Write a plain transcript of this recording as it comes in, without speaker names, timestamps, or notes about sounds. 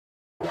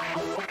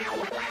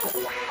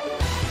Hello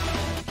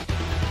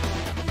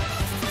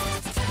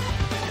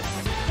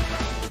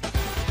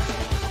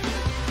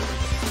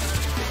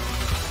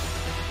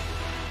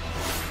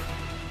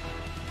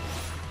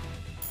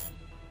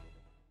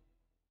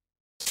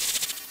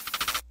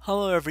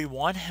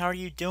everyone, how are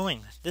you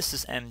doing? This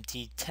is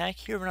MD Tech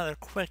here with another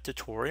quick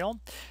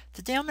tutorial.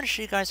 Today I'm going to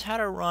show you guys how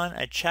to run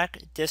a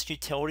Chkdsk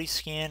utility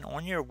scan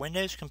on your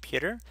Windows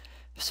computer.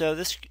 So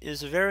this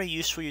is a very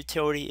useful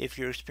utility if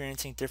you're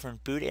experiencing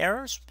different boot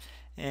errors.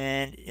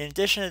 And in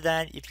addition to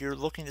that, if you're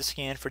looking to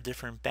scan for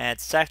different bad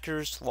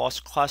sectors,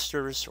 lost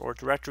clusters, or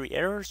directory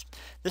errors,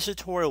 this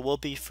tutorial will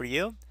be for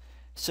you.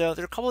 So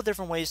there are a couple of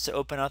different ways to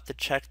open up the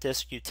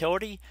Chkdsk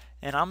utility,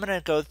 and I'm going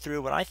to go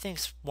through what I think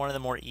is one of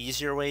the more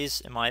easier ways,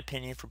 in my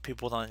opinion, for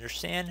people to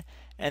understand,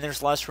 and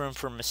there's less room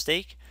for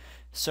mistake.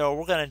 So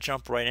we're going to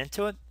jump right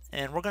into it,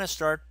 and we're going to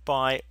start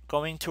by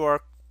going to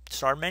our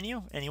start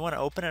menu, and you want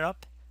to open it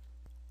up,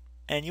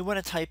 and you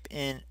want to type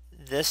in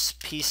this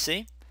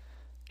PC.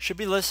 It should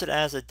be listed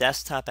as a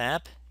desktop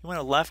app. You want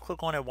to left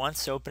click on it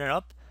once to open it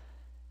up.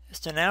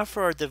 So now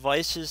for our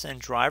devices and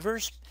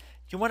drivers,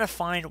 you want to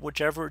find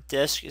whichever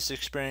disk is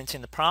experiencing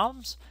the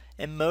problems.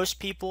 And most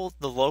people,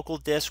 the local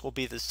disk will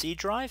be the C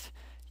drive.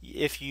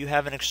 If you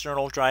have an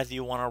external drive that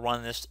you want to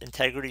run this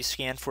integrity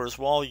scan for as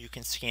well, you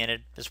can scan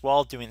it as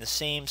well, doing the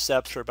same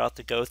steps we're about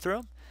to go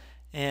through.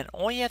 And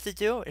all you have to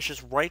do is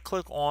just right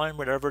click on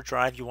whatever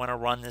drive you want to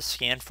run this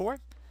scan for.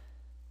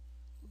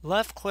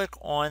 Left click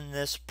on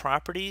this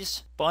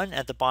properties button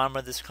at the bottom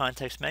of this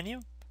context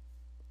menu.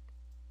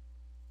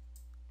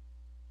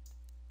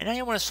 And now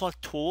you want to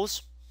select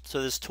tools.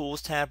 So this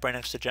Tools tab right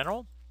next to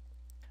General.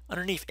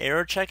 Underneath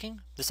Error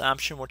Checking, this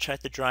option will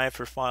check the drive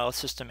for file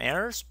system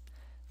errors.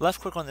 Left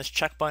click on this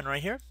check button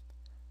right here. It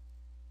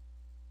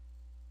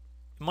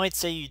might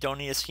say you don't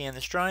need to scan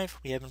this drive.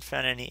 We haven't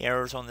found any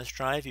errors on this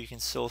drive. You can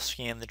still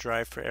scan the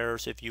drive for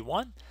errors if you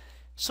want.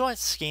 So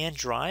let's scan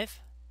drive.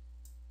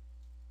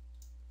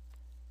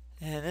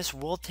 And this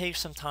will take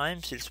some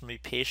time, so just be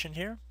patient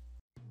here.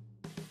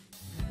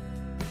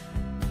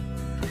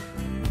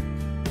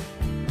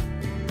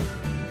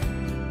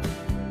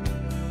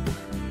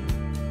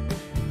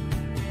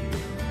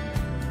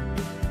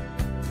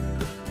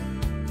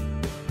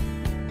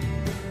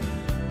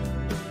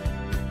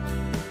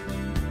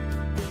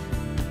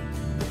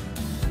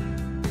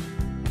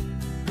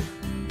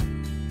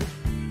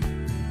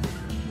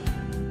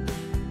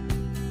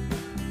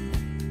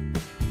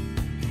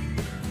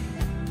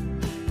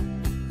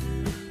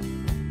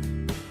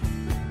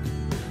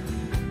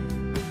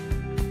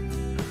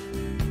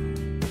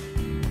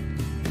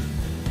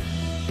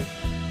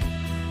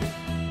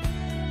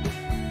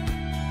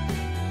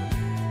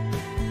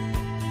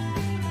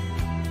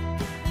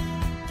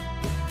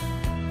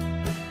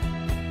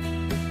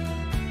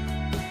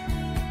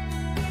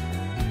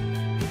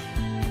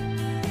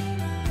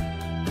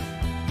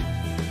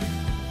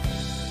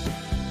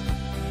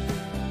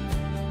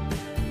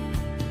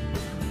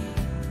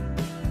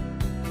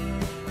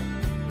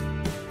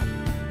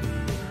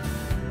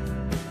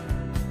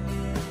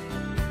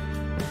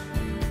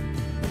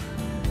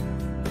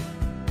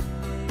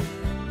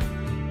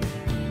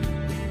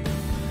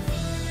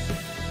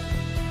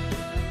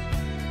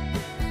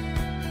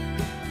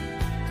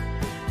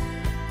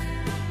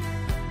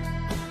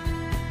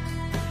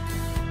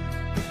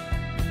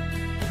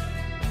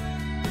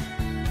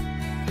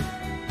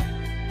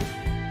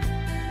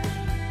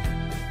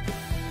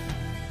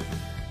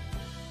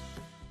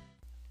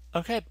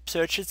 Okay,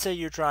 so it should say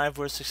your drive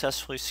was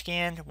successfully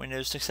scanned.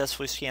 Windows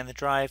successfully scanned the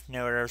drive,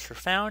 no errors were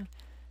found.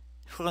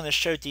 Click on the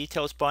Show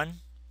Details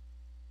button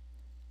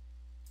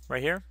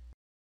right here.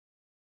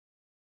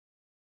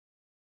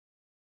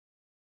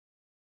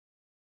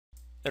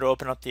 It'll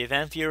open up the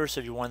event viewer, so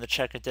if you wanted to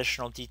check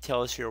additional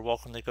details, you're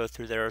welcome to go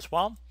through there as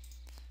well.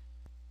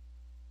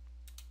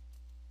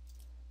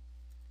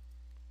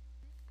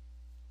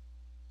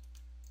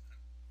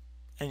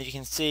 And you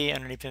can see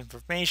underneath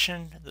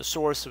information, the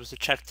source was a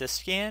Chkdsk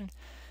scan,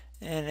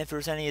 and if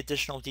there's any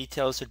additional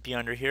details, it'd be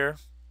under here,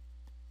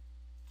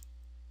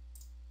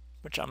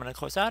 which I'm going to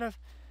close out of.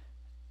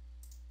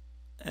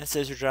 And it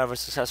says your drive was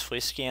successfully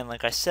scanned,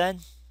 like I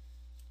said.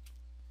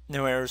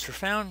 No errors were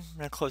found. I'm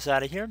going to close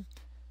out of here.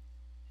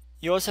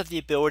 You also have the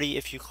ability,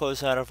 if you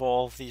close out of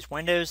all of these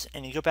windows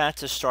and you go back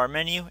to Start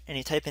menu and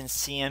you type in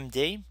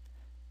CMD,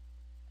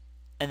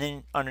 and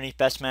then underneath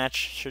Best Match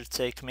should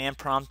say Command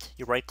Prompt,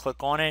 you right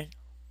click on it,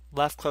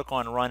 left click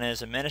on Run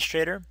as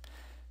Administrator,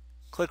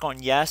 click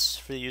on Yes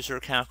for the user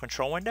account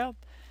control window,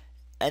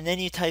 and then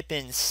you type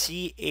in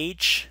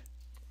Chkdsk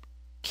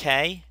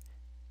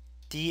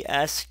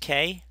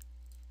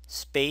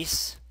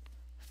space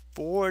 /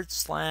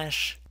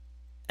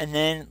 and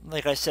then,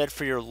 like I said,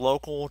 for your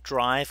local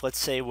drive, let's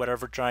say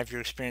whatever drive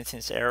you're experiencing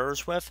these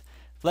errors with,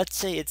 let's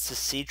say it's the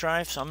C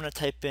drive, so I'm going to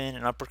type in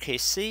an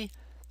uppercase C,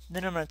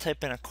 then I'm going to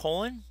type in a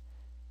colon,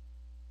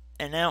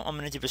 and now I'm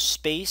going to do a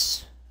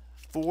space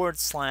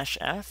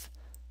 /F.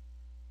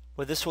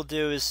 What this will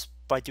do is,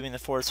 by doing the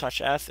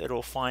 /F, it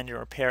will find and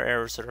repair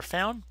errors that are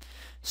found.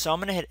 So I'm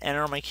going to hit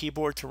enter on my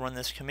keyboard to run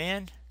this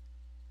command.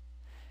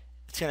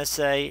 It's going to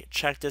say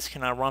check disk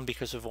cannot run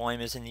because the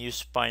volume is in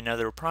use by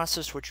another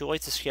process. Would you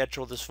like to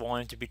schedule this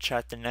volume to be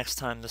checked the next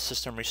time the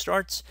system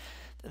restarts?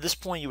 At this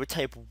point, you would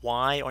type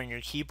Y on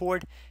your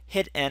keyboard,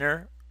 hit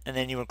enter, and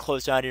then you would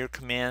close out of your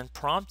command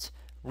prompt,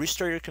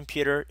 restart your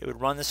computer, it would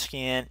run the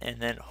scan,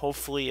 and then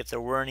hopefully if there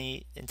were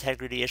any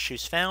integrity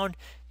issues found,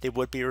 they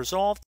would be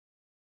resolved.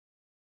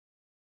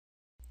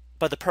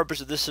 But the purpose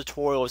of this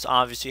tutorial is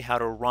obviously how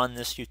to run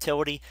this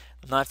utility.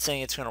 I'm not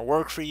saying it's going to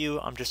work for you.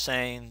 I'm just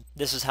saying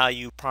this is how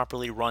you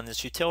properly run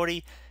this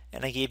utility,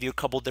 and I gave you a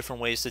couple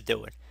different ways to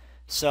do it.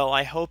 So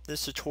I hope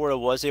this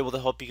tutorial was able to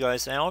help you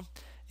guys out.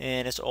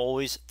 And as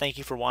always, thank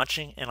you for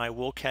watching, and I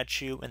will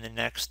catch you in the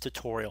next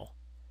tutorial.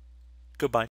 Goodbye.